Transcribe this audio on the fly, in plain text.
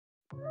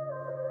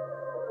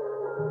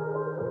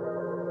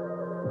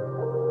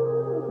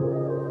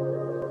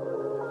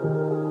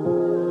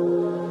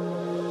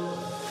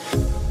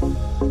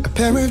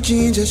pair of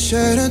jeans, a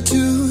shirt or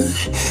two.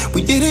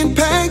 We didn't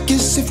pack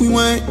as if we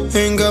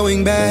weren't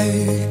going back.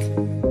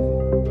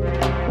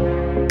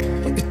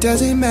 It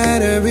doesn't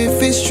matter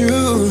if it's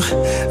true.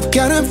 I've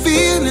got a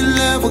feeling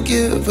love will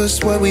give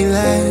us what we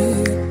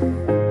lack.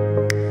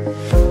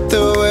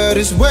 The world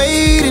is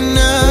waiting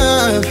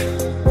up.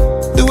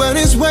 The world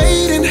is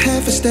waiting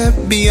half a step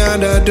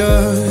beyond our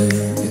door.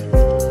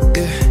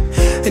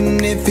 Yeah.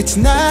 And if it's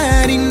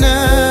not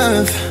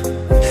enough,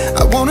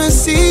 I wanna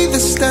see the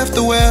stuff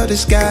the world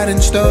has got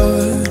in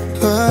store.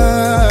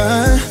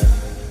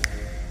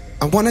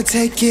 I wanna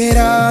take it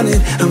all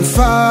in, I'm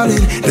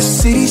falling. The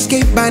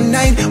cityscape by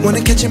night,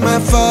 wanna catch in my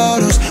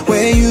photos.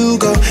 Where you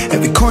go,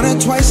 every corner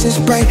twice as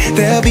bright.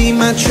 They'll be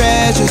my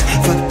treasures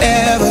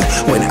forever.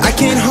 When I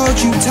can't hold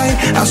you tight,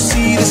 I'll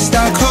see the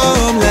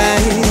Stockholm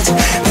lights.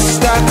 The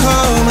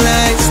Stockholm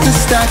lights, the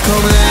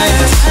Stockholm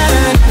lights.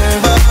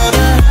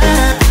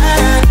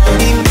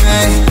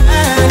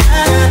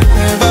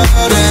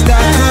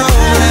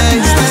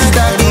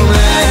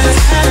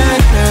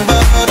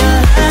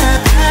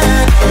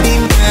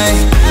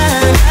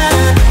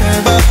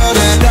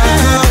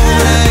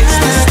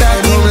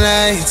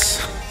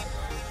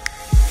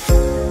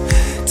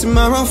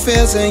 Tomorrow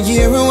feels a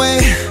year away,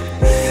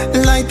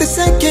 like the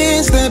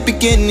seconds, the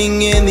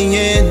beginning and the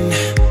end.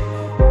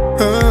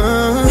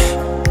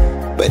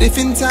 But if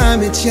in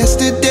time it's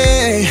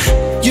yesterday,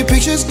 your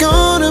picture's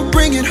gonna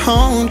bring it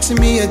home to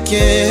me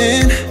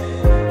again.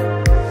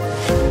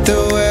 The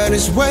world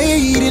is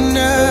waiting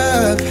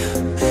up.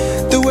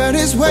 The world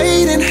is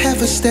waiting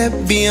half a step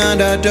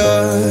beyond our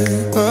door.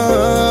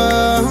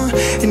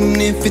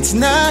 And if it's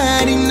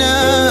not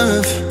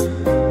enough,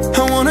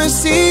 I wanna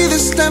see the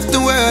stuff the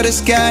world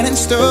has got in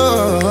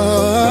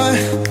store.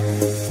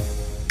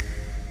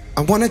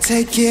 I wanna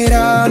take it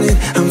all in,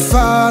 I'm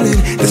falling.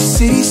 The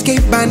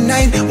cityscape by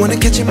night, wanna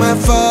catch in my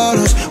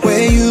photos.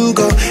 Where you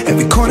go,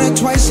 every corner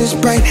twice as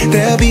bright.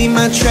 They'll be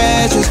my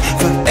treasures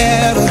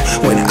forever.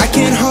 When I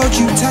can't hold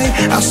you tight,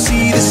 I'll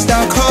see the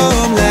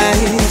Stockholm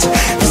lights.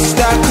 The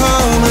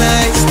Stockholm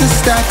lights, the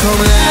Stockholm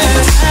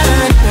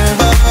lights.